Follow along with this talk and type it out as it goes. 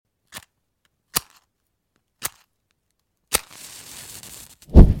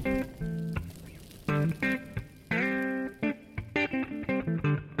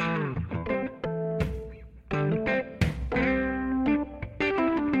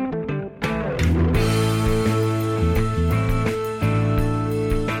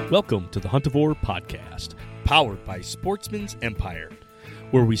Welcome to the Huntavore podcast, powered by Sportsman's Empire,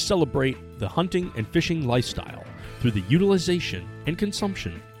 where we celebrate the hunting and fishing lifestyle through the utilization and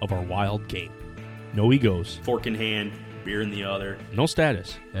consumption of our wild game. No egos. Fork in hand, beer in the other. No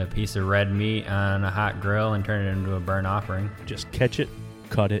status. A piece of red meat on a hot grill and turn it into a burnt offering. Just catch it,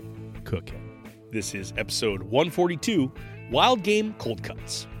 cut it, cook it. This is episode 142, Wild Game Cold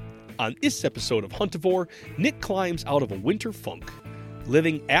Cuts. On this episode of Huntavore, Nick climbs out of a winter funk,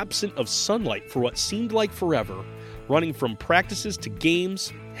 living absent of sunlight for what seemed like forever, running from practices to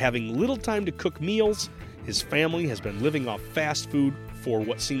games, having little time to cook meals. His family has been living off fast food for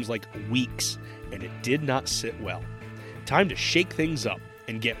what seems like weeks, and it did not sit well. Time to shake things up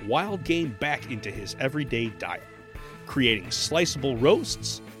and get wild game back into his everyday diet. Creating sliceable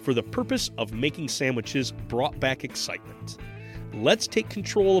roasts for the purpose of making sandwiches brought back excitement. Let's take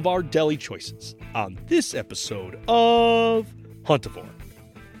control of our deli choices on this episode of Huntavore.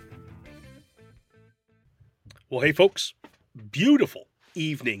 Well, hey folks, beautiful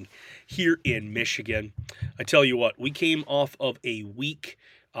evening here in Michigan. I tell you what, we came off of a week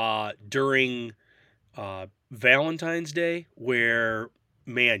during Valentine's Day where,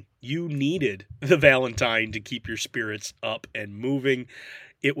 man, you needed the Valentine to keep your spirits up and moving.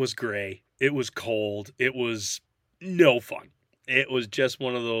 It was gray. It was cold. It was no fun. It was just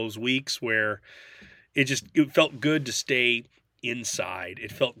one of those weeks where it felt good to stay inside.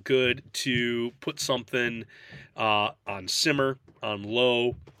 It felt good to put something on simmer, on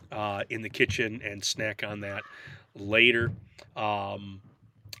low, in the kitchen and snack on that later.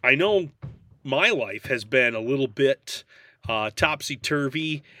 I know my life has been a little bit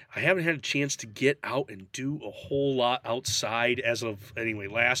topsy-turvy. I haven't had a chance to get out and do a whole lot outside as of, anyway,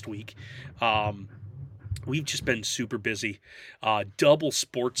 last week. We've just been super busy. Double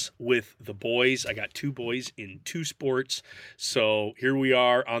sports with the boys. I got two boys in two sports. So here we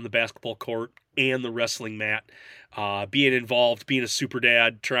are on the basketball court and the wrestling mat, being involved, being a super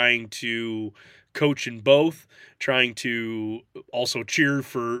dad, trying to coach in both, trying to also cheer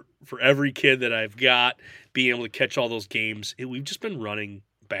for every kid that I've got, being able to catch all those games. We've just been running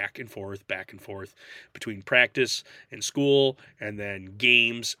back and forth between practice and school and then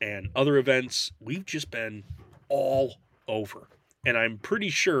games and other events. We've just been all over. And I'm pretty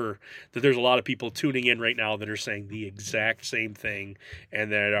sure that there's a lot of people tuning in right now that are saying the exact same thing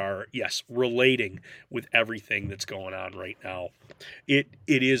and that are, yes, relating with everything that's going on right now. It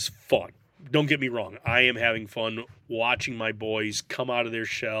is fun. Don't get me wrong. I am having fun watching my boys come out of their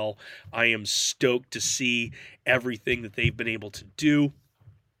shell. I am stoked to see everything that they've been able to do.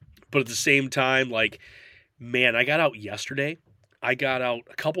 But at the same time, like, man, I got out yesterday. I got out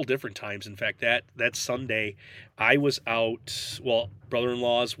a couple different times. In fact, that Sunday, I was out,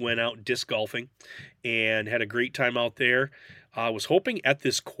 brother-in-laws went out disc golfing and had a great time out there. I was hoping at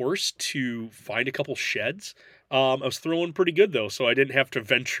this course to find a couple sheds. I was throwing pretty good, though, so I didn't have to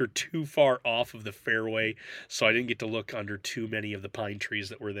venture too far off of the fairway, so I didn't get to look under too many of the pine trees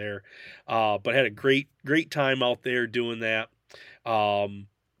that were there. But I had a great time out there doing that.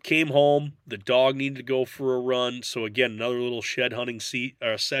 Came home, the dog needed to go for a run, so again, another little shed hunting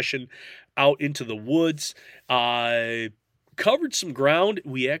session out into the woods. Covered some ground.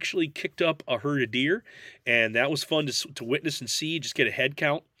 We actually kicked up a herd of deer, and that was fun to witness and see, just get a head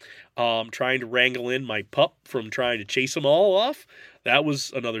count. Trying to wrangle in my pup from trying to chase them all off. That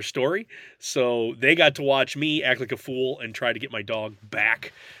was another story. So they got to watch me act like a fool and try to get my dog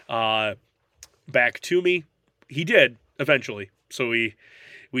back to me. He did, eventually. So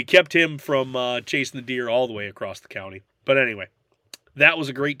we kept him from chasing the deer all the way across the county. But anyway, that was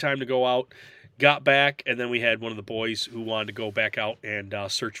a great time to go out. Got back, and then we had one of the boys who wanted to go back out and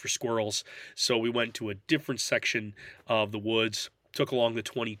search for squirrels. So we went to a different section of the woods, took along the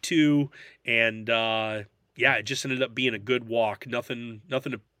 22, and it just ended up being a good walk. Nothing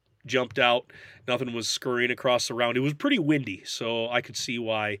jumped out. Nothing was scurrying across the round. It was pretty windy, so I could see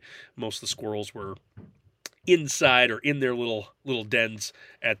why most of the squirrels were inside or in their little dens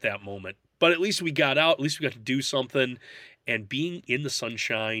at that moment. But at least we got out. At least we got to do something. And being in the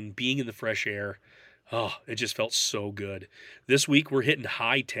sunshine, being in the fresh air, it just felt so good. This week we're hitting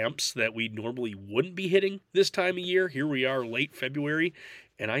high temps that we normally wouldn't be hitting this time of year. Here we are, late February,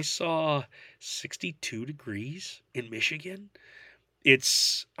 and I saw 62 degrees in Michigan.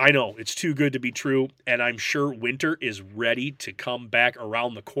 I know, it's too good to be true, and I'm sure winter is ready to come back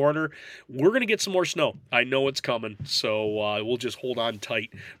around the corner. We're going to get some more snow. I know it's coming, so we'll just hold on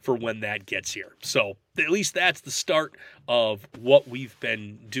tight for when that gets here. So at least that's the start of what we've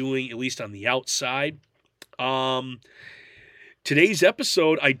been doing, at least on the outside. Today's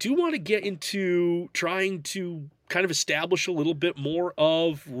episode, I do want to get into trying to kind of establish a little bit more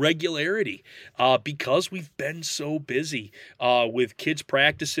of regularity because we've been so busy with kids'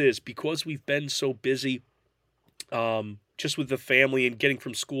 practices, because we've been so busy just with the family and getting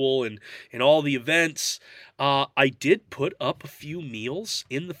from school and all the events. I did put up a few meals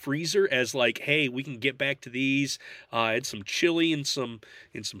in the freezer as like, hey, we can get back to these. I had some chili in some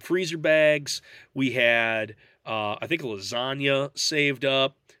freezer bags. We had I think a lasagna saved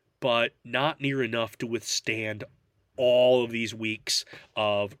up, but not near enough to withstand all of these weeks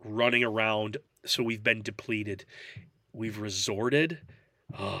of running around. So we've been depleted. We've resorted,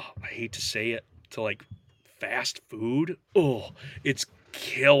 I hate to say it, to like fast food. Oh, it's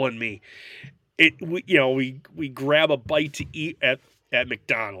killing me. We grab a bite to eat at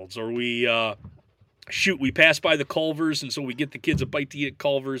McDonald's, or we pass by the Culvers, and so we get the kids a bite to eat at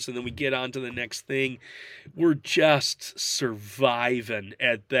Culvers, and then we get on to the next thing. We're just surviving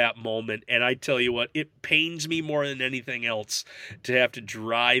at that moment, and I tell you what, it pains me more than anything else to have to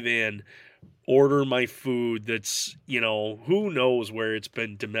drive in, order my food that's, who knows where it's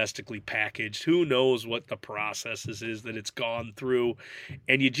been domestically packaged, who knows what the processes is that it's gone through,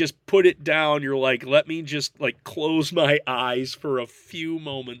 and you just put it down. You're like, let me just like close my eyes for a few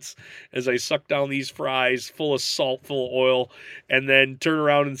moments as I suck down these fries full of salt, full of oil, and then turn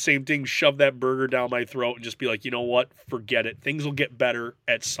around and same thing, shove that burger down my throat and just be like, you know what, forget it. Things will get better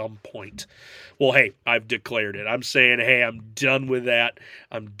at some point. Well, hey, I've declared it. I'm saying, hey, I'm done with that.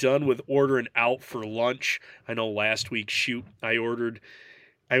 I'm done with ordering out for lunch. I know last week, I ordered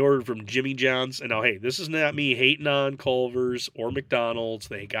from Jimmy John's. And now, hey, this is not me hating on Culver's or McDonald's.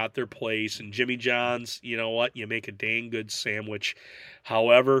 They got their place. And Jimmy John's, you know what? You make a dang good sandwich.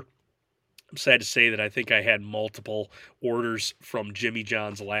 However, I'm sad to say that I think I had multiple orders from Jimmy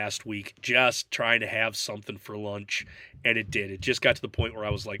John's last week, just trying to have something for lunch. And it did. It just got to the point where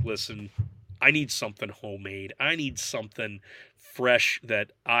I was like, listen, I need something homemade. I need something fresh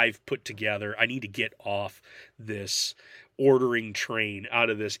that I've put together. I need to get off this ordering train, out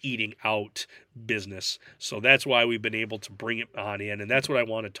of this eating out business. So that's why we've been able to bring it on in. And that's what I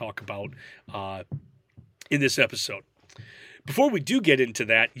want to talk about in this episode. Before we do get into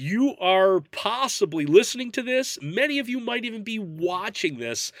that, you are possibly listening to this. Many of you might even be watching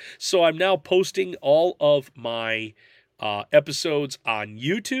this. So I'm now posting all of my episodes on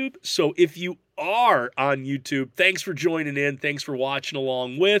YouTube. So if you are on YouTube, thanks for joining in. Thanks for watching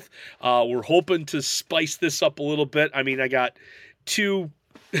along with. We're hoping to spice this up a little bit. I mean, I got two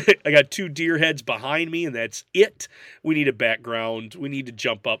deer heads behind me, and that's it. We need a background. We need to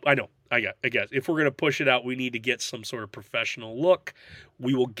jump up. I guess if we're going to push it out, we need to get some sort of professional look.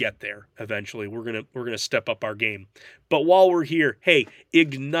 We will get there eventually. We're going to step up our game. But while we're here, hey,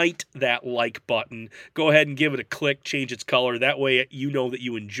 ignite that like button. Go ahead and give it a click, change its color. That way you know that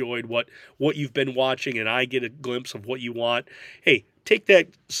you enjoyed what you've been watching, and I get a glimpse of what you want. Hey, take that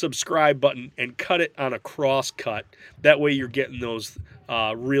subscribe button and cut it on a cross cut. That way you're getting those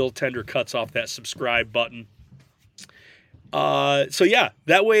real tender cuts off that subscribe button. So yeah,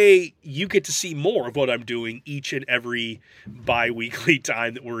 that way you get to see more of what I'm doing each and every bi-weekly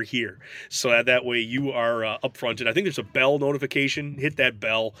time that we're here. So that way you are upfront. And I think there's a bell notification. Hit that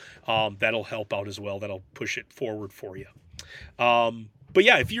bell. That'll help out as well. That'll push it forward for you. But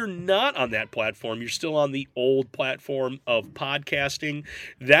yeah, if you're not on that platform, you're still on the old platform of podcasting,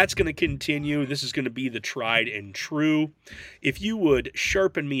 that's going to continue. This is going to be the tried and true. If you would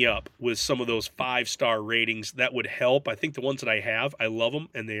sharpen me up with some of those 5-star ratings, that would help. I think the ones that I have, I love them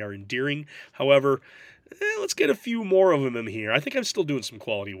and they are endearing. However, let's get a few more of them in here. I think I'm still doing some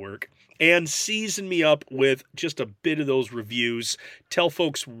quality work. And season me up with just a bit of those reviews. Tell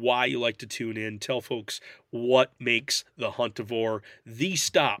folks why you like to tune in. Tell folks what makes the Huntavore the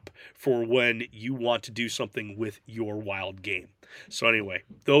stop for when you want to do something with your wild game. So anyway,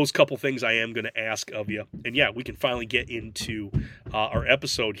 those couple things I am going to ask of you. And yeah, we can finally get into our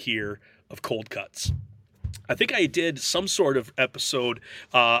episode here of Cold Cuts. I think I did some sort of episode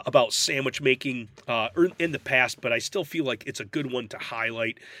about sandwich making in the past, but I still feel like it's a good one to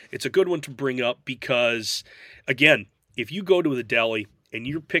highlight. It's a good one to bring up because, again, if you go to the deli and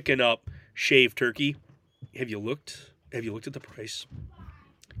you're picking up shaved turkey, have you looked at the price?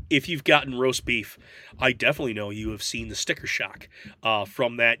 If you've gotten roast beef, I definitely know you have seen the sticker shock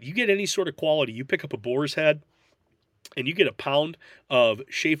from that. You get any sort of quality. You pick up a boar's head, and you get a pound of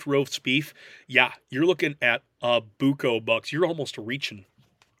shaved roast beef, yeah, you're looking at a buco bucks. You're almost reaching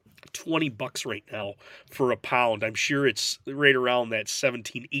 $20 right now for a pound. I'm sure it's right around that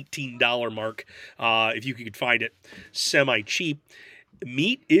 $17, $18 mark if you could find it semi-cheap.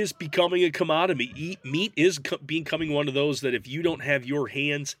 Meat is becoming a commodity. Meat is becoming one of those that if you don't have your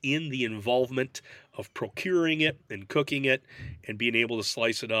hands in the involvement of procuring it and cooking it and being able to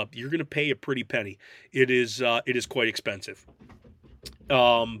slice it up, you're going to pay a pretty penny. It is quite expensive.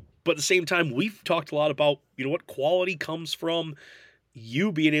 But at the same time, we've talked a lot about, what quality comes from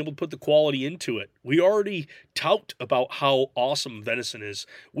you being able to put the quality into it. We already tout about how awesome venison is.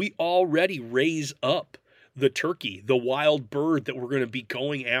 We already raise up the turkey, the wild bird that we're going to be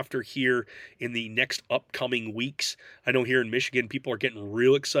going after here in the next upcoming weeks. I know here in Michigan, people are getting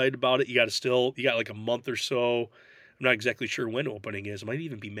real excited about it. You got like a month or so. I'm not exactly sure when opening is. It might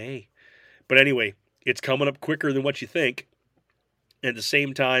even be May. But anyway, it's coming up quicker than what you think. At the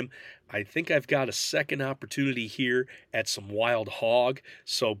same time, I think I've got a second opportunity here at some wild hog.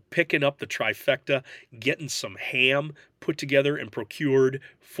 So picking up the trifecta, getting some ham put together and procured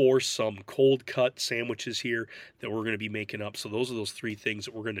for some cold cut sandwiches here that we're going to be making up. So those are those three things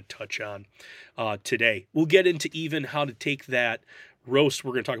that we're going to touch on today. We'll get into even how to take that roast.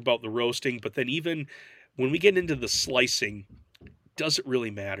 We're going to talk about the roasting, but then even when we get into the slicing, does it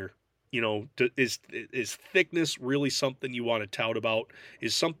really matter? Is thickness really something you want to tout about?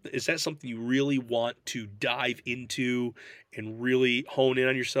 Is that something you really want to dive into and really hone in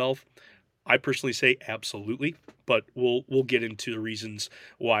on yourself? I personally say absolutely, but we'll get into the reasons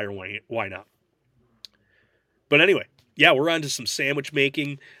why or why not. But anyway, yeah, we're on to some sandwich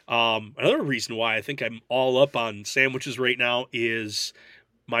making. Another reason why I think I'm all up on sandwiches right now is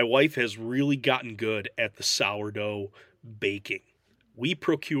my wife has really gotten good at the sourdough baking. We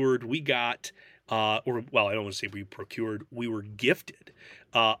got, I don't want to say we procured, we were gifted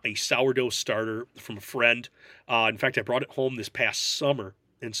a sourdough starter from a friend. In fact, I brought it home this past summer,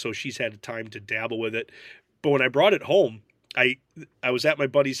 and so she's had time to dabble with it. But when I brought it home, I was at my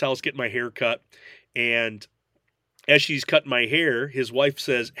buddy's house getting my hair cut, and as she's cutting my hair, his wife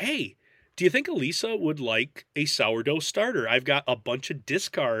says, "Hey, do you think Elisa would like a sourdough starter? I've got a bunch of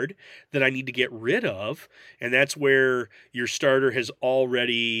discard that I need to get rid of." And that's where your starter has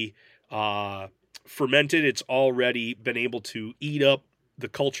already fermented. It's already been able to eat up the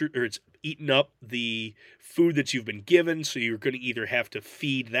culture, or it's eaten up the food that you've been given. So you're going to either have to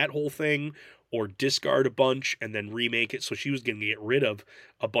feed that whole thing or discard a bunch and then remake it. So she was going to get rid of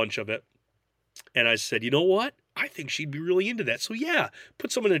a bunch of it. And I said, you know what? I think she'd be really into that. So yeah,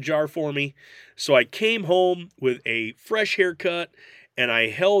 put some in a jar for me. So I came home with a fresh haircut and I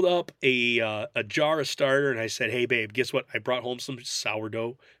held up a jar of starter and I said, "Hey babe, guess what? I brought home some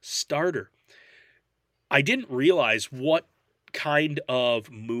sourdough starter." I didn't realize what kind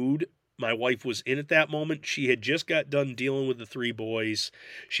of mood my wife was in at that moment. She had just got done dealing with the three boys.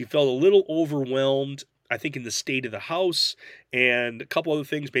 She felt a little overwhelmed, I think, in the state of the house and a couple other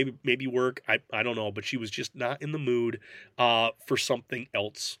things, maybe work. I don't know, but she was just not in the mood for something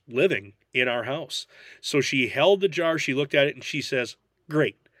else living in our house. So she held the jar, she looked at it, and she says,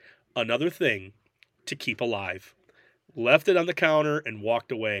 "Great, another thing to keep alive." Left it on the counter and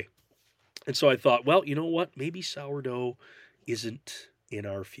walked away. And so I thought, well, you know what? Maybe sourdough isn't in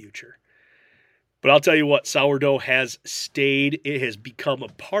our future. But I'll tell you what, sourdough has stayed. It has become a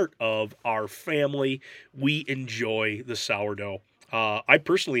part of our family. We enjoy the sourdough. I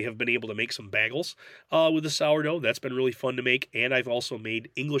personally have been able to make some bagels with the sourdough. That's been really fun to make. And I've also made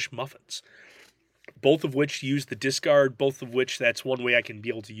English muffins, both of which use the discard, both of which that's one way I can be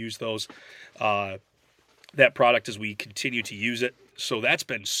able to use those, that product as we continue to use it. So that's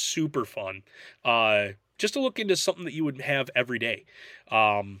been super fun. Just to look into something that you would have every day.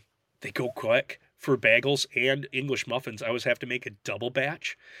 They go quick. For bagels and English muffins, I always have to make a double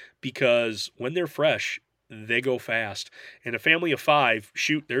batch because when they're fresh, they go fast. And a family of 5,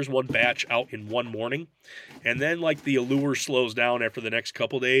 shoot, there's one batch out in one morning. And then like the allure slows down after the next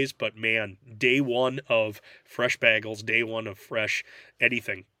couple days. But man, day one of fresh bagels, day one of fresh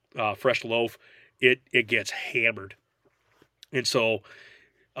anything, fresh loaf, it gets hammered. And so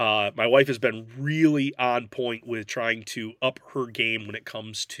my wife has been really on point with trying to up her game when it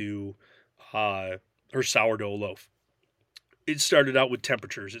comes to her sourdough loaf. It started out with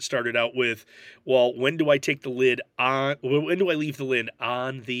temperatures. It started out with, well, when do I take the lid on? When do I leave the lid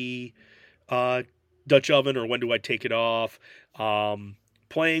on the Dutch oven, or when do I take it off?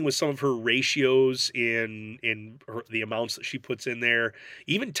 Playing with some of her ratios in the amounts that she puts in there,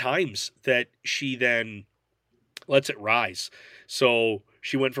 even times that she then lets it rise. So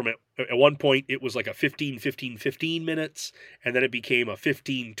she went from at one point it was like a 15 minutes, and then it became a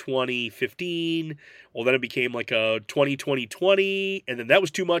 15 20 15. Well, then it became like a 20 20 20, and then that was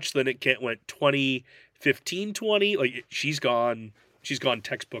too much. Then it went 20 15 20. Like she's gone She's gone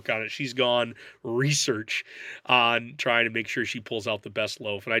textbook on it. She's gone research on trying to make sure she pulls out the best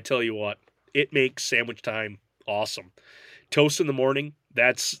loaf. And I tell you what, it makes sandwich time awesome. Toast in the morning,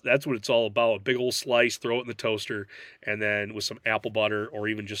 that's what it's all about. A big old slice, throw it in the toaster, and then with some apple butter or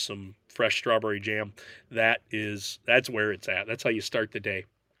even just some fresh strawberry jam, that's where it's at. That's how you start the day.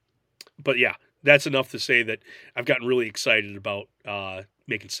 But yeah, that's enough to say that I've gotten really excited about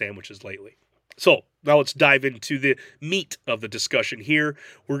making sandwiches lately. So now let's dive into the meat of the discussion here.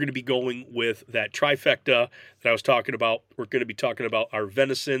 We're going to be going with that trifecta that I was talking about. We're going to be talking about our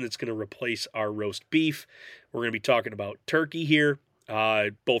venison that's going to replace our roast beef. We're going to be talking about turkey here,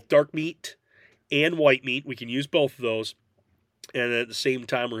 both dark meat and white meat. We can use both of those. And at the same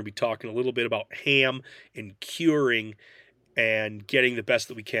time, we're going to be talking a little bit about ham and curing and getting the best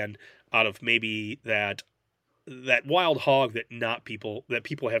that we can out of maybe that wild hog that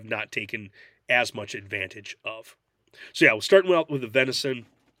people have not taken as much advantage of. So yeah, we'll start out with the venison.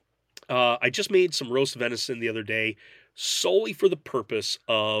 I just made some roast venison the other day solely for the purpose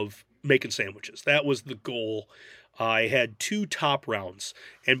of making sandwiches. That was the goal. I had 2 top rounds,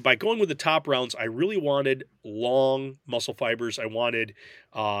 and by going with the top rounds, I really wanted long muscle fibers. I wanted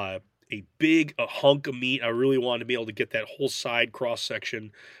a hunk of meat. I really wanted to be able to get that whole side cross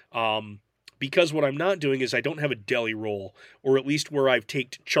section. Because what I'm not doing is I don't have a deli roll, or at least where I've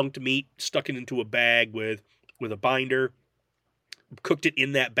taken chunked meat, stuck it into a bag with a binder, cooked it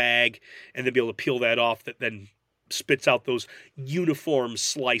in that bag, and then be able to peel that off, that then spits out those uniform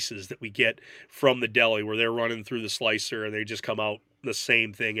slices that we get from the deli where they're running through the slicer and they just come out the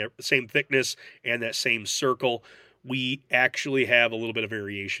same thing, the same thickness and that same circle. We actually have a little bit of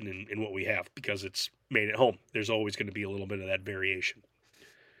variation in what we have because it's made at home. There's always going to be a little bit of that variation.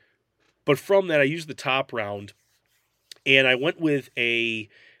 But from that, I used the top round, and I went with a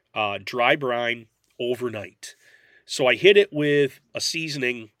dry brine overnight. So I hit it with a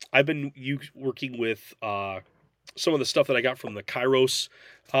seasoning. I've been working with some of the stuff that I got from the Kairos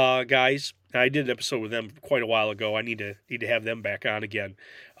guys. I did an episode with them quite a while ago. I need to have them back on again.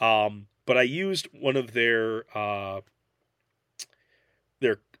 But I used one of their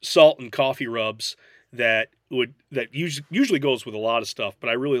salt and coffee rubs that usually goes with a lot of stuff, but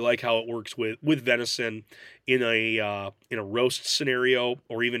I really like how it works with venison in a roast scenario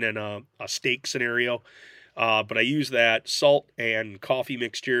or even in a steak scenario. But I use that salt and coffee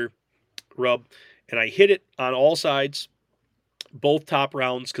mixture rub, and I hit it on all sides, both top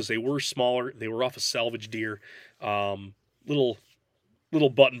rounds, because they were smaller. They were off a salvage deer, little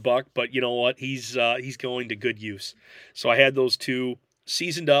button buck, but you know what? He's going to good use. So I had those 2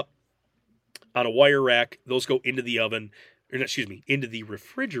 seasoned up on a wire rack. Those go into the oven, into the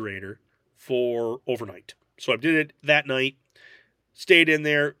refrigerator for overnight. So I did it that night, stayed in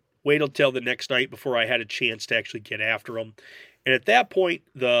there, waited until the next night before I had a chance to actually get after them. And at that point,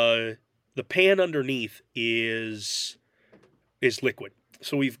 the pan underneath is liquid.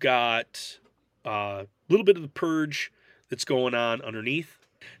 So we've got a little bit of the purge that's going on underneath.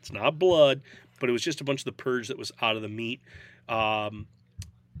 It's not blood, but it was just a bunch of the purge that was out of the meat.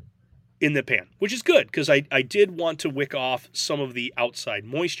 In the pan, which is good because I did want to wick off some of the outside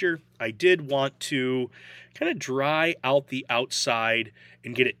moisture. I did want to kind of dry out the outside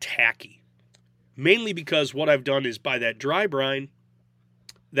and get it tacky. Mainly because what I've done is by that dry brine,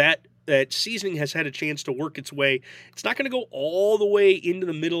 that seasoning has had a chance to work its way. It's not going to go all the way into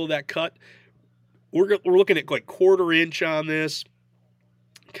the middle of that cut. We're looking at like 1/4 inch on this.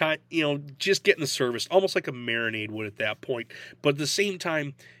 Just getting the service, almost like a marinade would at that point. But at the same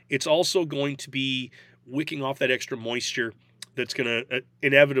time, it's also going to be wicking off that extra moisture that's going to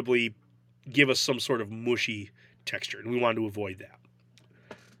inevitably give us some sort of mushy texture, and we wanted to avoid that.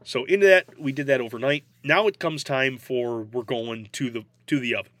 So into that, we did that overnight. Now it comes time we're going to the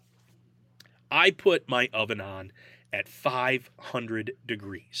oven. I put my oven on at 500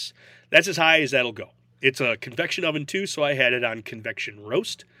 degrees. That's as high as that'll go. It's a convection oven too, so I had it on convection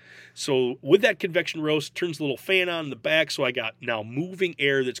roast. So with that convection roast, turns a little fan on in the back, so I got now moving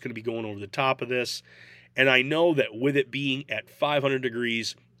air that's going to be going over the top of this. And I know that with it being at 500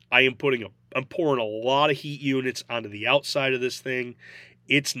 degrees, I'm pouring a lot of heat units onto the outside of this thing.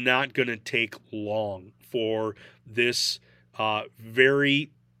 It's not going to take long for this very,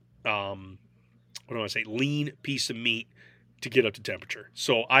 lean piece of meat to get up to temperature.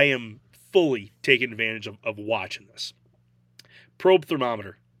 So I am fully taking advantage of watching this. Probe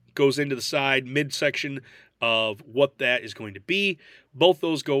thermometer goes into the side midsection of what that is going to be. Both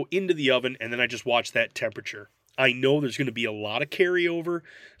those go into the oven, and then I just watch that temperature. I know there's going to be a lot of carryover,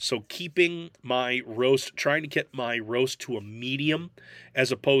 so trying to get my roast to a medium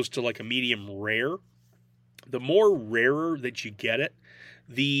as opposed to like a medium rare the more rarer that you get it,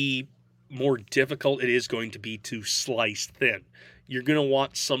 the more difficult it is going to be to slice thin. You're going to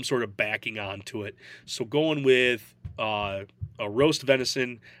want some sort of backing onto it. So going with a roast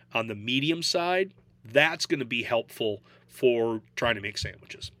venison on the medium side, that's going to be helpful for trying to make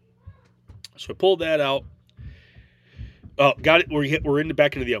sandwiches. So I pulled that out. Oh, got it.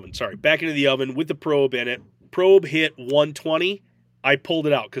 Back into the oven. Sorry, back into the oven with the probe in it. Probe hit 120. I pulled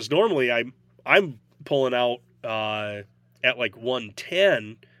it out because normally I'm pulling out at like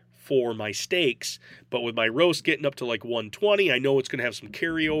 110 for my steaks, but with my roast getting up to like 120, I know it's going to have some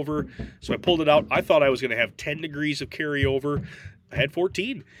carryover. So I pulled it out. I thought I was going to have 10 degrees of carryover. I had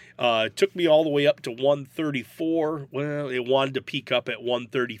 14. It took me all the way up to 134. Well, it wanted to peak up at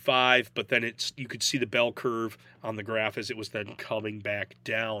 135, but then you could see the bell curve on the graph as it was then coming back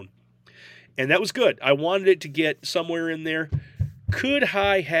down. And that was good. I wanted it to get somewhere in there. Could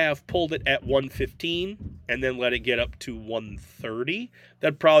I have pulled it at 115 and then let it get up to 130?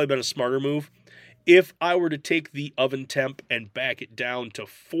 That'd probably been a smarter move. If I were to take the oven temp and back it down to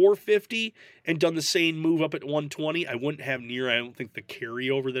 450 and done the same move up at 120, I wouldn't have I don't think, the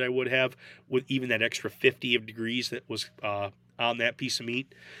carryover that I would have with even that extra 50 of degrees that was on that piece of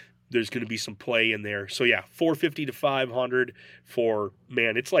meat. There's going to be some play in there. So yeah, 450 to 500 for,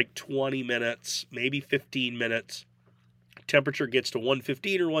 man, it's like 20 minutes, maybe 15 minutes. Temperature gets to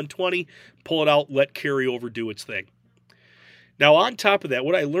 115 or 120, pull it out, let carryover do its thing. Now, on top of that,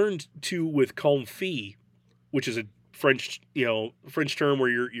 what I learned too with confit, which is a French term where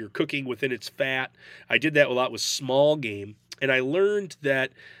you're cooking within its fat. I did that a lot with small game, and I learned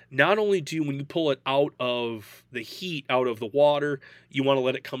that not only when you pull it out of the heat, out of the water, you want to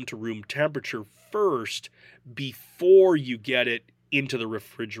let it come to room temperature first before you get it into the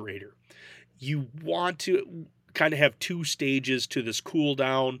refrigerator. You want to kind of have two stages to this cool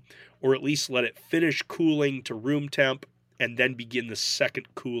down, or at least let it finish cooling to room temp and then begin the second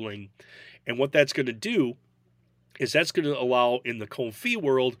cooling. And what that's going to do is that's going to allow, in the confit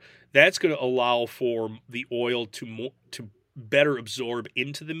world, that's going to allow for the oil to better absorb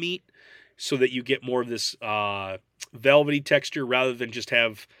into the meat so that you get more of this velvety texture rather than just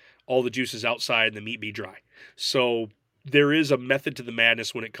have all the juices outside and the meat be dry. So there is a method to the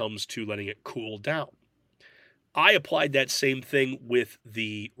madness when it comes to letting it cool down. I applied that same thing with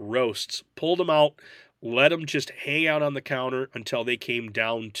the roasts. Pulled them out, let them just hang out on the counter until they came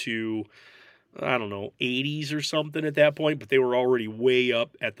down to, 80s or something at that point, but they were already way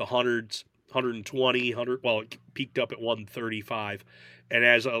up at the hundreds, 120, 100, well, it peaked up at 135. And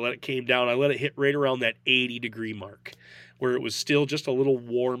as I let it came down, I let it hit right around that 80 degree mark, where it was still just a little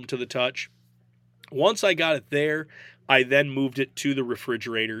warm to the touch. Once I got it there, I then moved it to the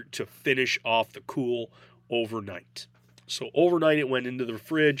refrigerator to finish off the cool overnight. So overnight it went into the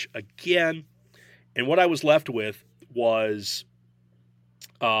fridge again, and what I was left with was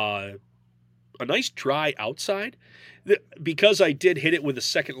a nice dry outside. Because I did hit it with a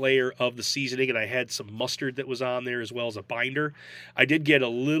second layer of the seasoning and I had some mustard that was on there as well as a binder, I did get a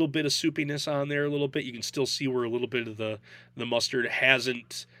little bit of soupiness on there a little bit. You can still see where a little bit of the mustard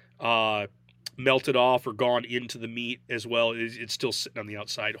hasn't melted off or gone into the meat as well. It's still sitting on the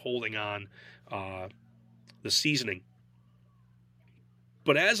outside holding on the seasoning.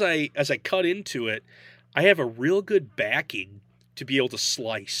 But as I cut into it, I have a real good backing to be able to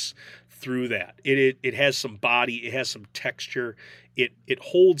slice through that. It has some body, it has some texture. It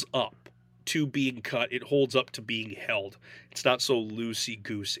holds up to being cut. It holds up to being held. It's not so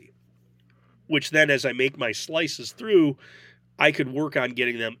loosey-goosey. Which then, as I make my slices through, I could work on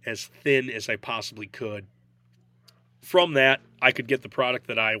getting them as thin as I possibly could. From that, I could get the product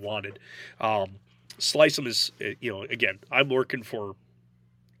that I wanted. Slice them is, again, I'm working for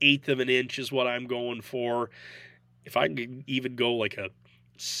 1/8 of an inch is what I'm going for. If I can even go like a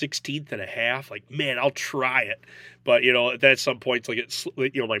 1/16 and a half, like, man, I'll try it. But, at some points, like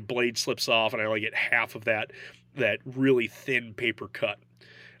my blade slips off and I only get half of that really thin paper cut.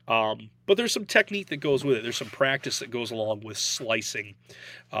 But there's some technique that goes with it. There's some practice that goes along with slicing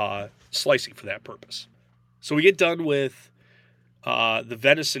for that purpose. So we get done with the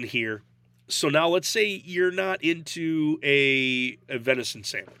venison here. So now let's say you're not into a venison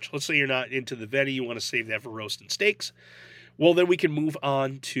sandwich. Let's say you're not into the veni. You want to save that for roasting steaks. Well, then we can move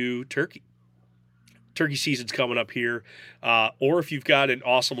on to turkey. Turkey season's coming up here. Or if you've got an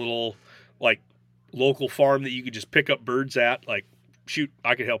awesome little local farm that you could just pick up birds at, shoot,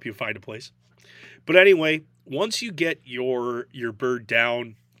 I could help you find a place. But anyway, once you get your bird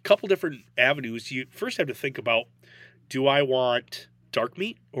down, a couple different avenues. You first have to think about, do I want dark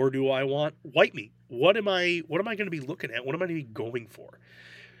meat or do I want white meat? What am I going to be looking at? What am I going to be going for?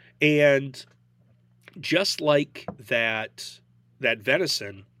 And just like that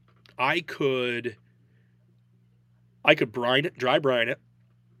venison, I could brine it, dry brine it.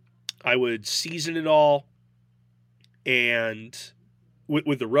 I would season it all, and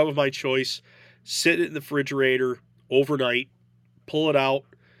with the rub of my choice, sit it in the refrigerator overnight, pull it out,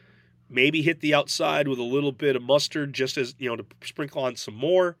 maybe hit the outside with a little bit of mustard just as, to sprinkle on some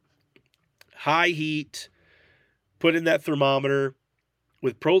more. High heat, put in that thermometer.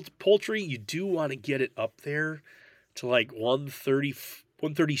 With poultry, you do want to get it up there to like 130,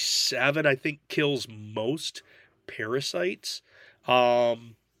 137, I think kills most parasites. There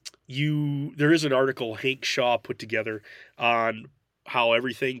is an article Hank Shaw put together on how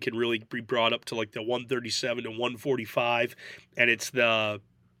everything can really be brought up to like the 137 to 145, and it's the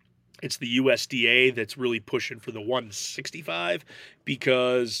USDA that's really pushing for the 165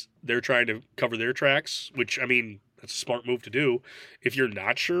 because they're trying to cover their tracks, which, I mean, that's a smart move to do. If you're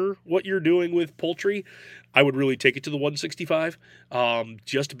not sure what you're doing with poultry, I would really take it to the 165,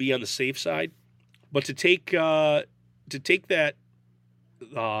 just to be on the safe side. But to take that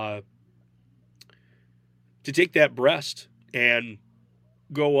breast and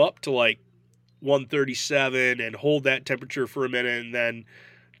go up to like 137 and hold that temperature for a minute, and then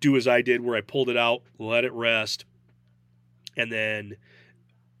do as I did where I pulled it out, let it rest, and then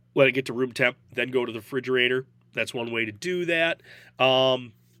let it get to room temp, then go to the refrigerator. That's one way to do that.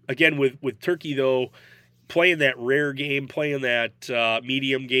 Again, with turkey, though, playing that rare game, playing that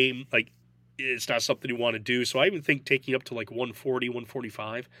medium game, like, it's not something you want to do. So I even think taking up to like 140,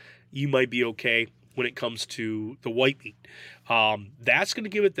 145, you might be okay when it comes to the white meat. That's going to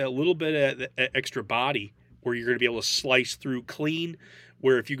give it that little bit of extra body where you're going to be able to slice through clean,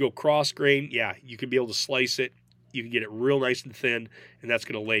 where if you go cross grain, yeah, you can be able to slice it. You can get it real nice and thin, and that's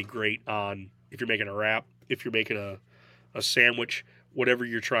going to lay great on if you're making a wrap, if you're making a sandwich, whatever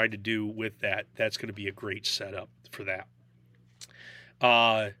you're trying to do with that, that's going to be a great setup for that.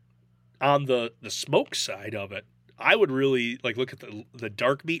 On the smoke side of it, I would really like look at the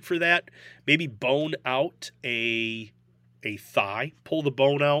dark meat for that. Maybe bone out a thigh, pull the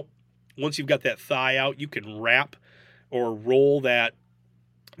bone out. Once you've got that thigh out, you can wrap or roll that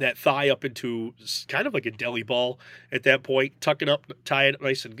thigh up into kind of like a deli ball at that point, tuck it up, tie it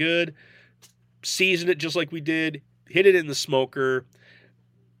nice and good, season it just like we did, hit it in the smoker.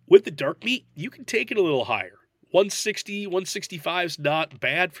 With the dark meat, you can take it a little higher. 160, 165 is not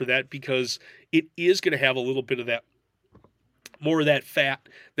bad for that because it is going to have a little bit of that, more of that fat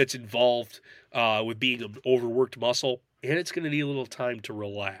that's involved with being an overworked muscle, and it's going to need a little time to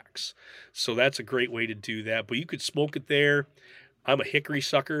relax. So that's a great way to do that. But you could smoke it there. I'm a hickory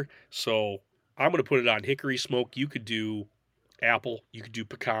sucker, so I'm going to put it on hickory smoke. You could do apple, you could do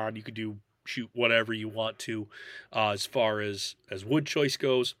pecan, you could do whatever you want to as far as wood choice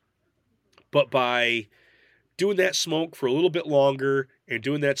goes. But by doing that smoke for a little bit longer and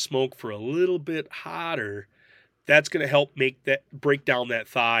doing that smoke for a little bit hotter, that's going to help break down that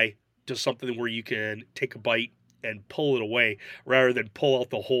thigh to something where you can take a bite and pull it away rather than pull out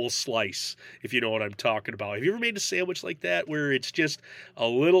the whole slice, if you know what I'm talking about. Have you ever made a sandwich like that where it's just a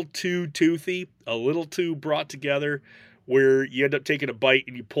little too toothy, a little too brought together, where you end up taking a bite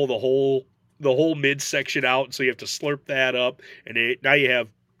and you pull the whole midsection out, so you have to slurp that up, and now you have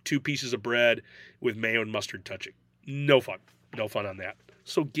two pieces of bread with mayo and mustard touching. No fun on that.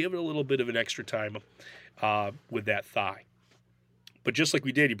 So give it a little bit of an extra time with that thigh. But just like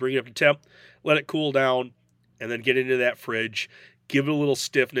we did, you bring it up to temp, let it cool down, and then get into that fridge, give it a little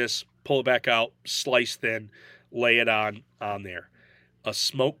stiffness, pull it back out, slice thin, lay it on there. A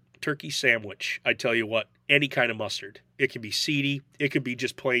smoked turkey sandwich, I tell you what, any kind of mustard. It can be seedy, it could be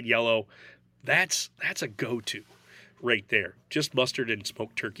just plain yellow. That's a go-to right there. Just mustard and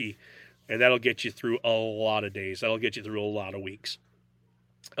smoked turkey, and that'll get you through a lot of days. That'll get you through a lot of weeks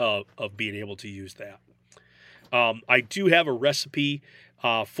of being able to use that. I do have a recipe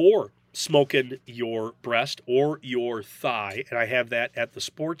for smoking your breast or your thigh, and I have that at the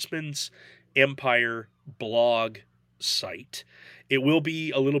Sportsman's Empire blog site. It will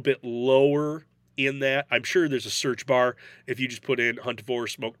be a little bit lower in that. I'm sure there's a search bar. If you just put in Huntavore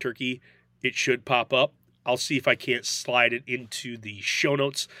smoked turkey, it should pop up. I'll see if I can't slide it into the show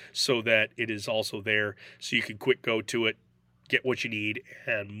notes so that it is also there, so you can quick go to it, get what you need,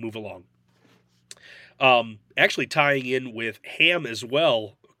 and move along. Actually tying in with ham as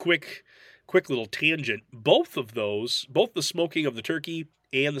well, quick little tangent. Both of those, both the smoking of the turkey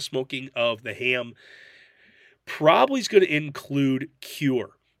and the smoking of the ham, probably is going to include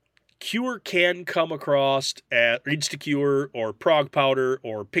cure. Cure can come across at Insta-Cure or Prog Powder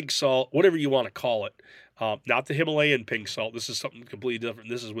or pink salt, whatever you want to call it. Not the Himalayan pink salt. This is something completely different.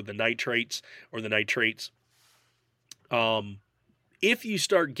 This is with the nitrates or the nitrates. If you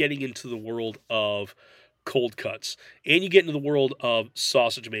start getting into the world of cold cuts, and you get into the world of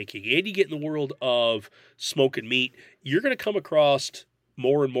sausage making, and you get in the world of smoking meat, you're going to come across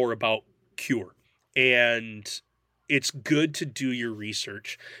more and more about cure. And it's good to do your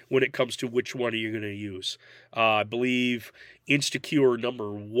research when it comes to which one are you going to use. I believe InstaCure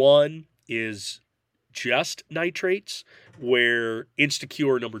number 1 is just nitrates, where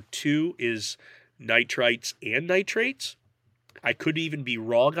InstaCure number 2 is nitrites and nitrates. I could even be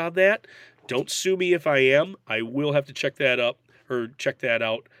wrong on that. Don't sue me if I am. I will have to check that out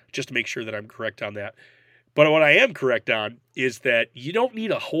just to make sure that I'm correct on that. But what I am correct on is that you don't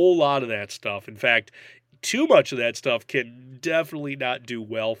need a whole lot of that stuff. In fact, too much of that stuff can definitely not do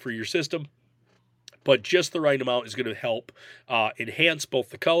well for your system. But just the right amount is going to help enhance both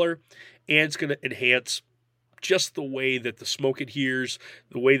the color, and it's going to enhance just the way that the smoke adheres,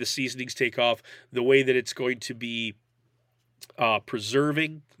 the way the seasonings take off, the way that it's going to be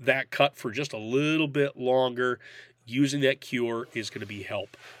preserving that cut for just a little bit longer. Using that cure is going to be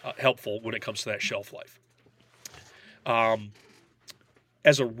helpful when it comes to that shelf life.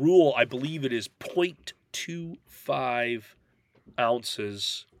 As a rule, I believe it is 0.25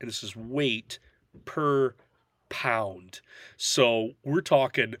 ounces, and this is weight per pound. So we're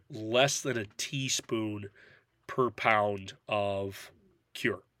talking less than a teaspoon per pound of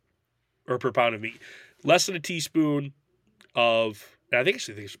cure, or per pound of meat. Less than a teaspoon of, I think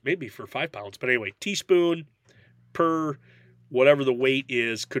it's maybe for 5 pounds, but anyway, teaspoon per whatever the weight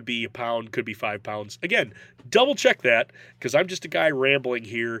is, could be a pound, could be 5 pounds. Again, double check that, because I'm just a guy rambling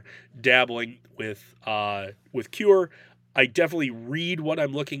here, dabbling with cure. I definitely read what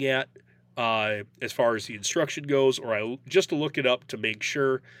I'm looking at as far as the instruction goes, or I just to look it up to make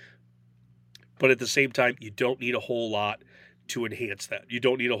sure. But at the same time, you don't need a whole lot to enhance that. You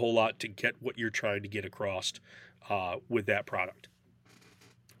don't need a whole lot to get what you're trying to get across with that product.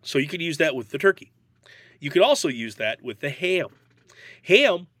 So you can use that with the turkey. You could also use that with the ham.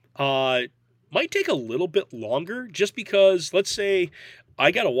 Ham might take a little bit longer, just because, let's say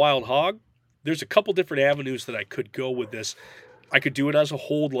I got a wild hog. There's a couple different avenues that I could go with this. I could do it as a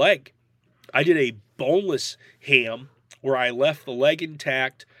whole leg. I did a boneless ham where I left the leg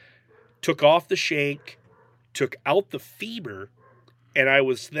intact, took off the shank, took out the femur, and I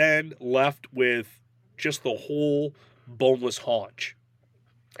was then left with just the whole boneless haunch.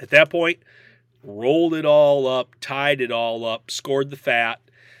 At that point, rolled it all up, tied it all up, scored the fat.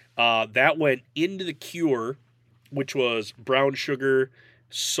 That went into the cure, which was brown sugar,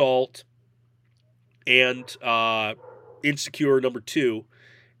 salt, and InstaCure number 2.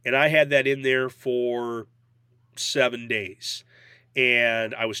 And I had that in there for 7 days.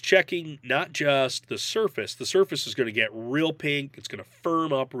 And I was checking not just the surface. The surface is going to get real pink. It's going to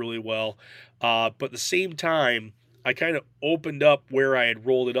firm up really well. But at the same time, I kind of opened up where I had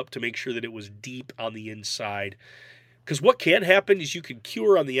rolled it up to make sure that it was deep on the inside. Because what can happen is you can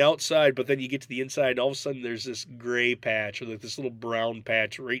cure on the outside, but then you get to the inside, and all of a sudden there's this gray patch, or like this little brown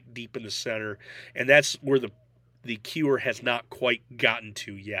patch right deep in the center. And that's where the cure has not quite gotten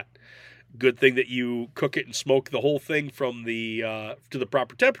to yet. Good thing that you cook it and smoke the whole thing from the to the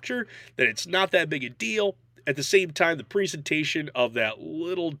proper temperature, that it's not that big a deal. At the same time, the presentation of that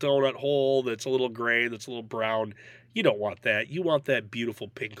little donut hole that's a little gray, that's a little brown, you don't want that. You want that beautiful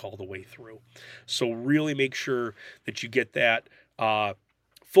pink all the way through. So really make sure that you get that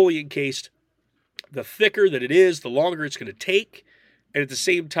fully encased. The thicker that it is, the longer it's going to take. And at the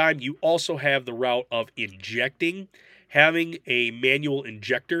same time, you also have the route of injecting. Having a manual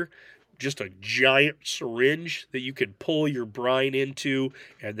injector, just a giant syringe that you can pull your brine into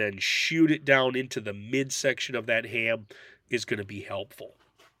and then shoot it down into the midsection of that ham, is going to be helpful.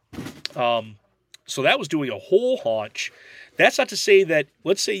 So that was doing a whole haunch. That's not to say that,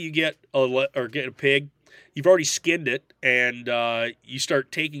 let's say you get a pig, you've already skinned it, and you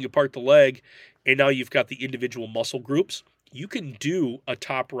start taking apart the leg, and now you've got the individual muscle groups. You can do a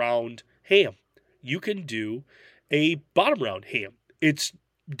top round ham. You can do a bottom round ham. It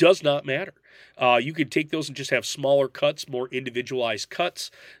does not matter. You can take those and just have smaller cuts, more individualized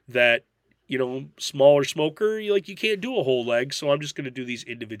cuts that, smaller smoker, you can't do a whole leg, so I'm just going to do these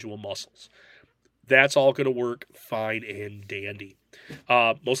individual muscles. That's all going to work fine and dandy.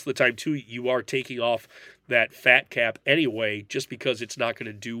 Most of the time, too, you are taking off that fat cap anyway, just because it's not going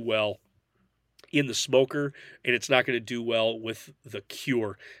to do well in the smoker, and it's not going to do well with the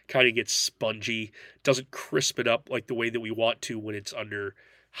cure. Kind of gets spongy, doesn't crisp it up like the way that we want to when it's under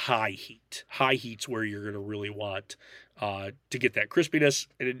high heat. High heat's where you're going to really want to get that crispiness.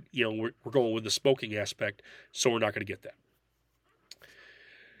 And, we're going with the smoking aspect, so we're not going to get that.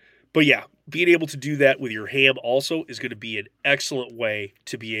 But yeah, being able to do that with your ham also is going to be an excellent way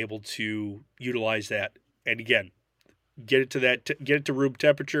to be able to utilize that. And again, get it to room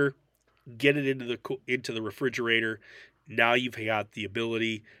temperature, get it into the refrigerator. Now you've got the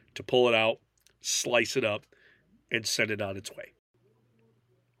ability to pull it out, slice it up, and send it on its way.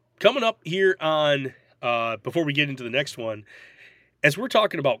 Coming up here on before we get into the next one, as we're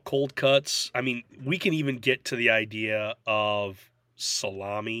talking about cold cuts, I mean, we can even get to the idea of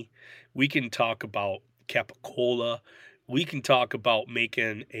salami. We can talk about capicola. We can talk about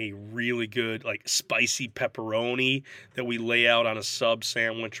making a really good, like, spicy pepperoni that we lay out on a sub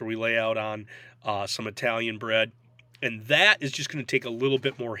sandwich or we lay out on some Italian bread. And that is just going to take a little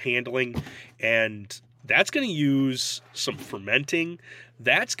bit more handling. And that's going to use some fermenting.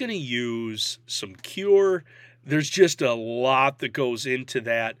 That's going to use some cure. There's just a lot that goes into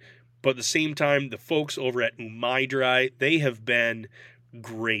that. But at the same time, the folks over at Umaidry, they have been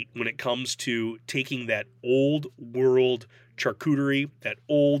great when it comes to taking that old world charcuterie, that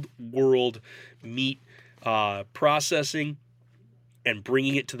old world meat processing, and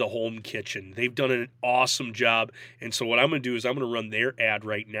bringing it to the home kitchen. They've done an awesome job. And so what I'm going to do is I'm going to run their ad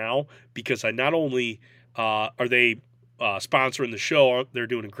right now, because I not only are they sponsoring the show, they're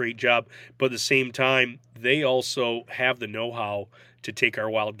doing a great job, but at the same time, they also have the know-how to take our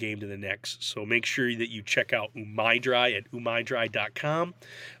wild game to the next. So make sure that you check out Umaidry at umaidry.com.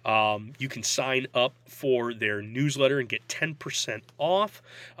 You can sign up for their newsletter and get 10% off.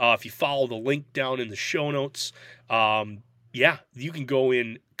 If you follow the link down in the show notes, you can go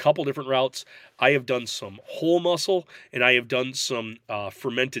in a couple different routes. I have done some whole muscle, and I have done some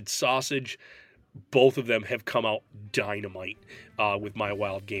fermented sausage. Both of them have come out dynamite with my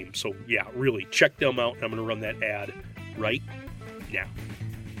wild game. So yeah, really check them out. I'm going to run that ad right now.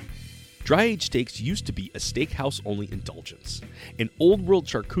 Dry-aged steaks used to be a steakhouse-only indulgence. And old-world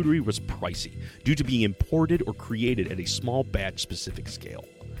charcuterie was pricey due to being imported or created at a small batch-specific scale.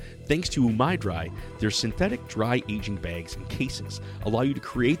 Thanks to Umaidry, their synthetic dry aging bags and casings allow you to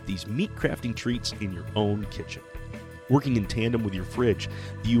create these meat-crafting treats in your own kitchen. Working in tandem with your fridge,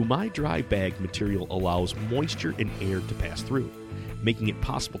 the Umaidry bag material allows moisture and air to pass through, making it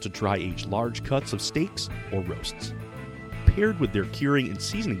possible to dry-age large cuts of steaks or roasts. Paired with their curing and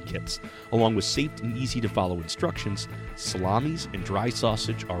seasoning kits, along with safe and easy-to-follow instructions, salamis and dry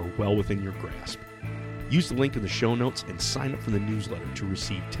sausage are well within your grasp. Use the link in the show notes and sign up for the newsletter to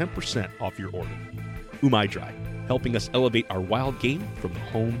receive 10% off your order. Umaidry, helping us elevate our wild game from the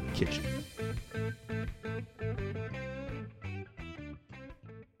home kitchen.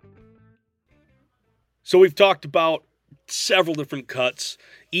 So we've talked about several different cuts,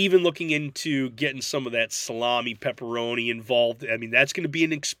 even looking into getting some of that salami pepperoni involved. I mean, that's going to be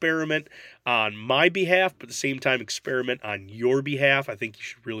an experiment on my behalf, but at the same time, experiment on your behalf. I think you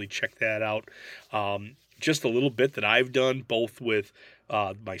should really check that out. Just a little bit that I've done, both with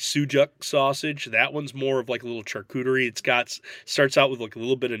my sujuk sausage. That one's more of like a little charcuterie. Starts out with like a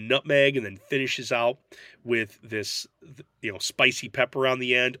little bit of nutmeg and then finishes out with this, spicy pepper on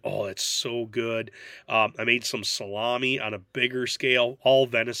the end. Oh, that's so good. I made some salami on a bigger scale, all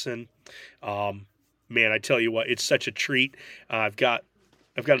venison. Man, I tell you what, it's such a treat. I've got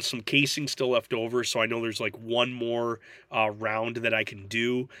some casing still left over, so I know there's like one more round that I can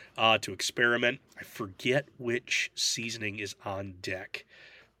do to experiment. I forget which seasoning is on deck.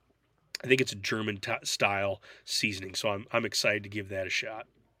 I think it's a German style seasoning, so I'm excited to give that a shot.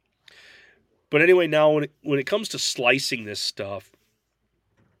 But anyway, now when it comes to slicing this stuff,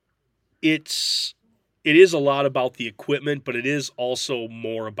 it is a lot about the equipment, but it is also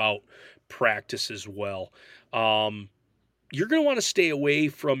more about practice as well. You're going to want to stay away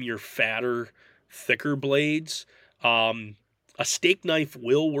from your fatter, thicker blades. A steak knife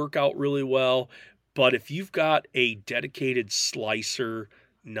will work out really well, but if you've got a dedicated slicer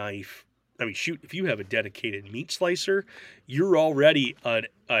knife, if you have a dedicated meat slicer, you're already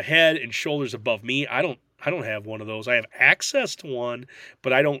a head and shoulders above me. I don't have one of those. I have access to one,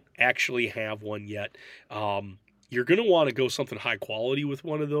 but I don't actually have one yet. You're going to want to go something high quality with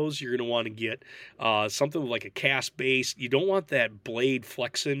one of those. You're going to want to get something like a cast base. You don't want that blade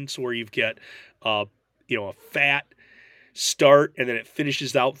flexing, so where you've got a fat start and then it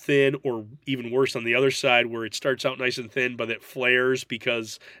finishes out thin, or even worse on the other side where it starts out nice and thin but it flares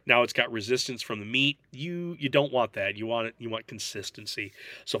because now it's got resistance from the meat. You don't want that. You want consistency.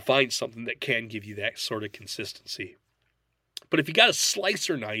 So find something that can give you that sort of consistency. But if you got a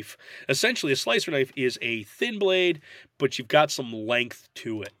slicer knife, essentially a slicer knife is a thin blade, but you've got some length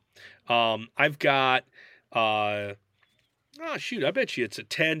to it. I've got, I bet you it's a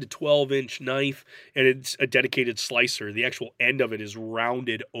 10 to 12 inch knife, and it's a dedicated slicer. The actual end of it is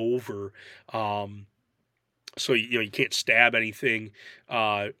rounded over. So you can't stab anything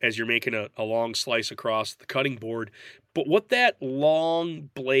as you're making a long slice across the cutting board. But what that long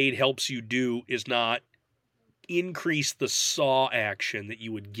blade helps you do is not increase the saw action that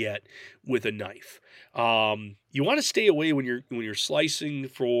you would get with a knife. You want to stay away when you're slicing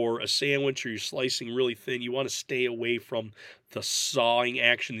for a sandwich or you're slicing really thin. You want to stay away from the sawing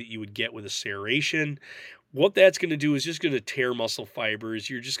action that you would get with a serration. What that's going to do is just going to tear muscle fibers.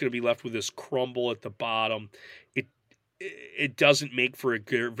 You're just going to be left with this crumble at the bottom. It doesn't make for a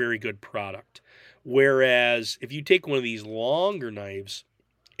very good product. Whereas if you take one of these longer knives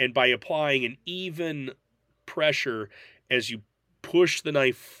and by applying an even pressure as you push the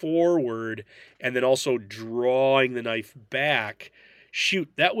knife forward and then also drawing the knife back, shoot,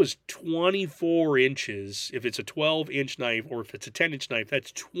 that was 24 inches. If it's a 12-inch knife or if it's a 10-inch knife,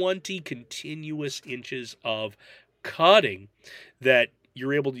 that's 20 continuous inches of cutting that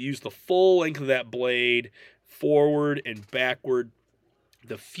you're able to use the full length of that blade forward and backward.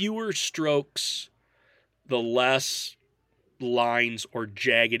 The fewer strokes, the less lines or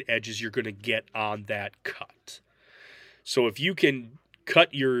jagged edges you're going to get on that cut. So if you can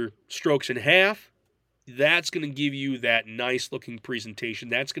cut your strokes in half, that's going to give you that nice looking presentation.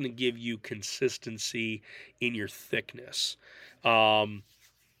 That's going to give you consistency in your thickness. 1/8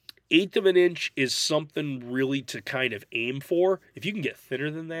 of an inch is something really to kind of aim for. If you can get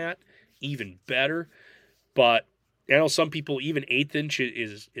thinner than that, even better. But I know some people, even 1/8 inch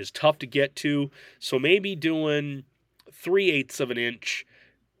is tough to get to. So maybe doing 3/8 of an inch,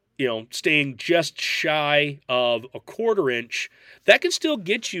 staying just shy of a 1/4 inch, that can still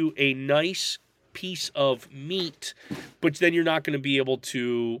get you a nice piece of meat, but then you're not going to be able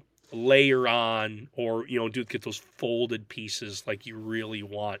to layer on or, get those folded pieces like you really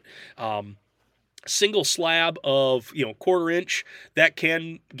want. Single slab of, 1/4 inch, that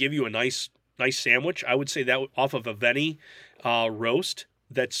can give you a nice sandwich. I would say that off of a Veni roast.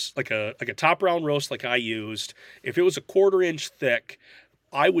 That's like a top round roast like I used. If it was a 1/4 inch thick,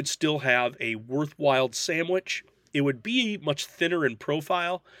 I would still have a worthwhile sandwich. It would be much thinner in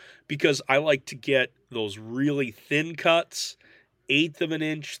profile because I like to get those really thin cuts, 1/8 of an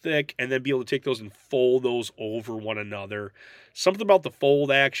inch thick, and then be able to take those and fold those over one another. Something about the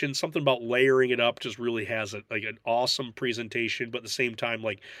fold action, something about layering it up just really has an awesome presentation, but at the same time,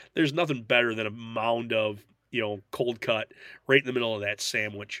 there's nothing better than a mound of, cold cut right in the middle of that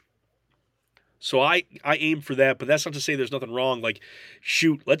sandwich. So I aim for that, but that's not to say there's nothing wrong.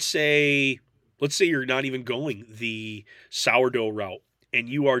 Shoot, let's say you're not even going the sourdough route and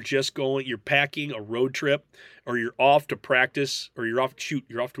you're packing a road trip or you're off to practice or you're off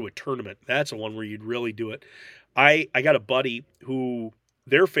to a tournament. That's a one where you'd really do it. I got a buddy who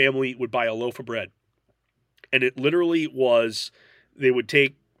their family would buy a loaf of bread. And it literally was, they would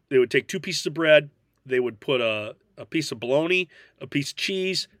take 2 pieces of bread, they would put a piece of bologna, a piece of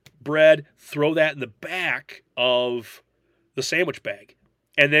cheese, bread, throw that in the back of the sandwich bag.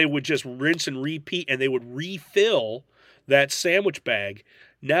 And they would just rinse and repeat, and they would refill that sandwich bag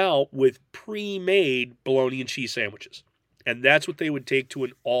now with pre-made bologna and cheese sandwiches. And that's what they would take to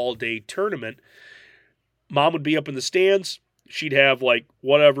an all-day tournament. Mom would be up in the stands. She'd have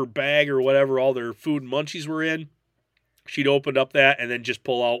whatever bag or whatever all their food and munchies were in. She'd open up that and then just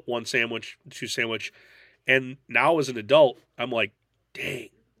pull out 1 sandwich, 2 sandwich. And now as an adult, I'm like, dang,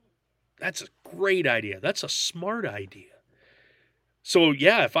 that's a great idea. That's a smart idea. So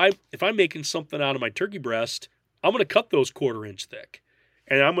yeah, if I'm making something out of my turkey breast, I'm going to cut those 1/4 inch thick.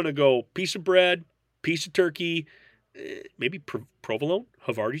 And I'm going to go piece of bread, piece of turkey, maybe provolone,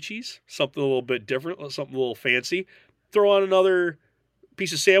 Havarti cheese, something a little bit different, something a little fancy. Throw on another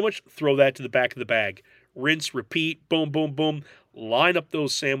piece of sandwich, throw that to the back of the bag. Rinse, repeat, boom, boom, boom. Line up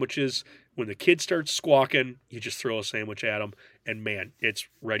those sandwiches. When the kid starts squawking, you just throw a sandwich at them, and man, it's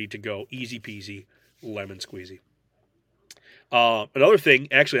ready to go. Easy peasy, lemon squeezy. Another thing,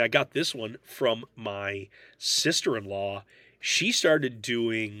 actually, I got this one from my sister-in-law. She started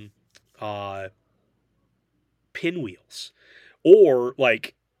doing pinwheels, or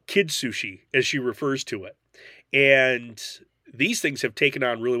kid sushi, as she refers to it. And these things have taken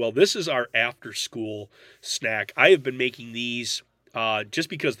on really well. This is our after-school snack. I have been making these just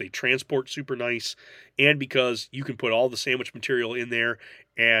because they transport super nice and because you can put all the sandwich material in there,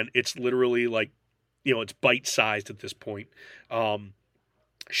 and it's literally it's bite-sized at this point.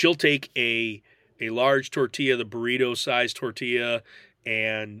 She'll take a a large tortilla, the burrito-sized tortilla,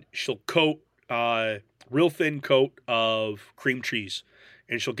 and she'll coat real thin coat of cream cheese,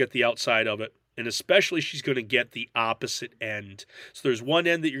 and she'll get the outside of it. And especially she's going to get the opposite end. So there's one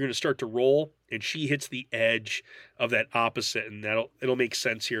end that you're going to start to roll, and she hits the edge of that opposite, and it'll make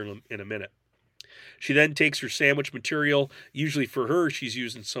sense here in a minute. She then takes her sandwich material. Usually for her, she's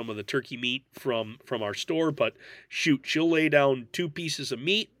using some of the turkey meat from our store, but shoot, she'll lay down 2 pieces of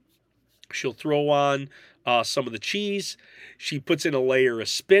meat. She'll throw on some of the cheese. She puts in a layer of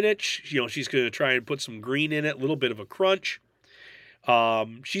spinach. She's going to try and put some green in it, a little bit of a crunch.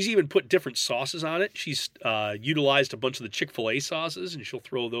 She's even put different sauces on it. She's utilized a bunch of the Chick-fil-A sauces, and she'll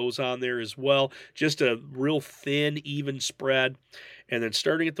throw those on there as well. Just a real thin, even spread. And then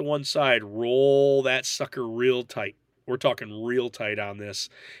starting at the one side, roll that sucker real tight. We're talking real tight on this.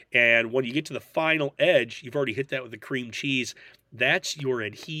 And when you get to the final edge, you've already hit that with the cream cheese. That's your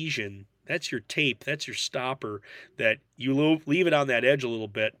adhesion. That's your tape. That's your stopper that you leave it on that edge a little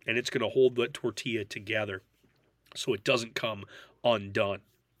bit, and it's going to hold the tortilla together so it doesn't come undone.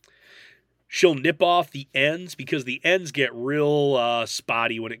 She'll nip off the ends because the ends get real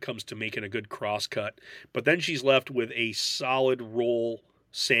spotty when it comes to making a good cross cut. But then she's left with a solid roll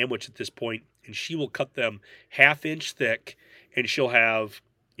sandwich at this point, and she will cut them 1/2 inch thick, and she'll have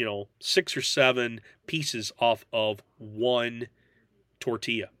 6 or 7 pieces off of one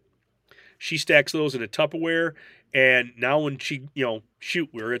tortilla. She stacks those in a Tupperware, and now when she,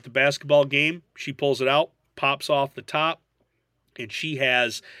 we're at the basketball game, she pulls it out, pops off the top, and she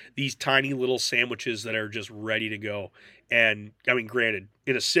has these tiny little sandwiches that are just ready to go. And, granted,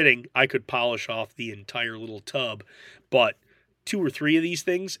 in a sitting, I could polish off the entire little tub, but 2 or 3 of these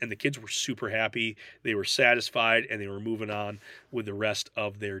things, and the kids were super happy. They were satisfied, and they were moving on with the rest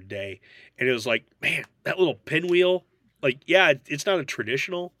of their day. And it was like, man, that little pinwheel, it's not a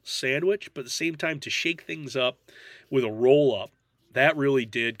traditional sandwich, but at the same time, to shake things up with a roll-up, that really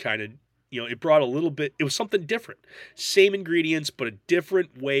did kind of, it brought a little bit, it was something different. Same ingredients, but a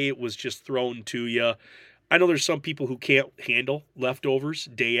different way it was just thrown to you. I know there's some people who can't handle leftovers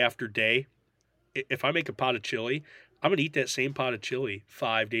day after day. If I make a pot of chili, I'm going to eat that same pot of chili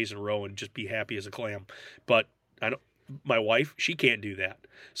 5 days in a row and just be happy as a clam. But my wife, she can't do that.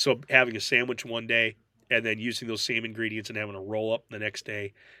 So having a sandwich one day and then using those same ingredients and having a roll up the next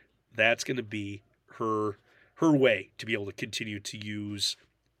day, that's going to be her way to be able to continue to use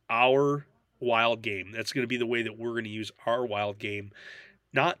our wild game. That's going to be the way that we're going to use our wild game,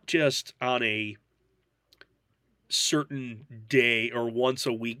 not just on a certain day or once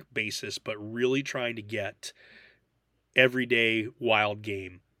a week basis, but really trying to get everyday wild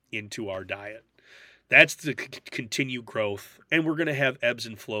game into our diet. That's the continued growth, and we're going to have ebbs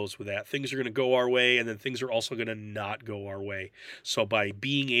and flows with that. Things are going to go our way, and then things are also going to not go our way. So by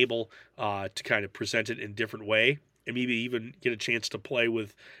being able to kind of present it in a different way, and maybe even get a chance to play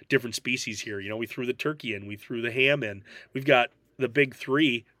with different species here. We threw the turkey in, we threw the ham in. We've got the big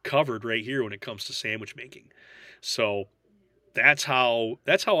 3 covered right here when it comes to sandwich making. So that's how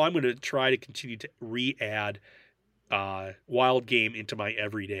I'm going to try to continue to re-add wild game into my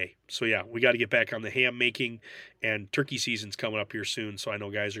everyday. So yeah, we got to get back on the ham making, and turkey season's coming up here soon. So I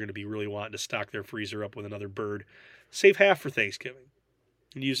know guys are going to be really wanting to stock their freezer up with another bird. Save half for Thanksgiving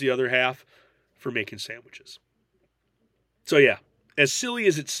and use the other half for making sandwiches. So yeah, as silly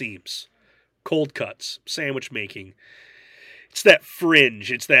as it seems, cold cuts, sandwich making, it's that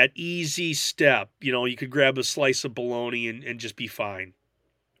fringe. It's that easy step. You could grab a slice of bologna and just be fine.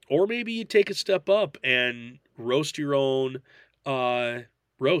 Or maybe you take a step up and roast your own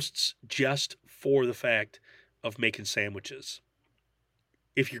roasts just for the fact of making sandwiches.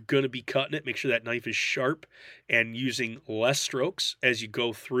 If you're going to be cutting it, make sure that knife is sharp and using less strokes as you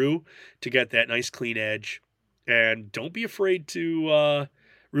go through to get that nice clean edge. And don't be afraid to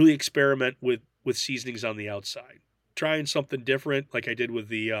really experiment with seasonings on the outside. Trying something different, like I did with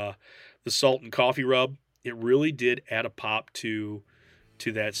the salt and coffee rub, it really did add a pop to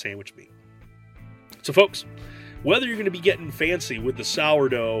that sandwich meat. So, folks, whether you're going to be getting fancy with the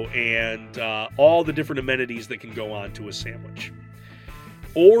sourdough and all the different amenities that can go on to a sandwich,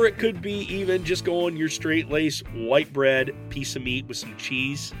 or it could be even just going your straight lace white bread piece of meat with some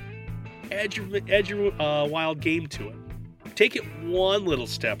cheese. Add your wild game to it. Take it one little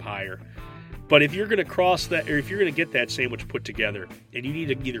step higher. But if you're going to cross that, or if you're going to get that sandwich put together, and you need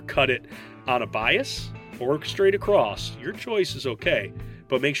to either cut it on a bias or straight across, your choice is okay.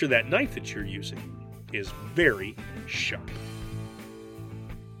 But make sure that knife that you're using is very sharp.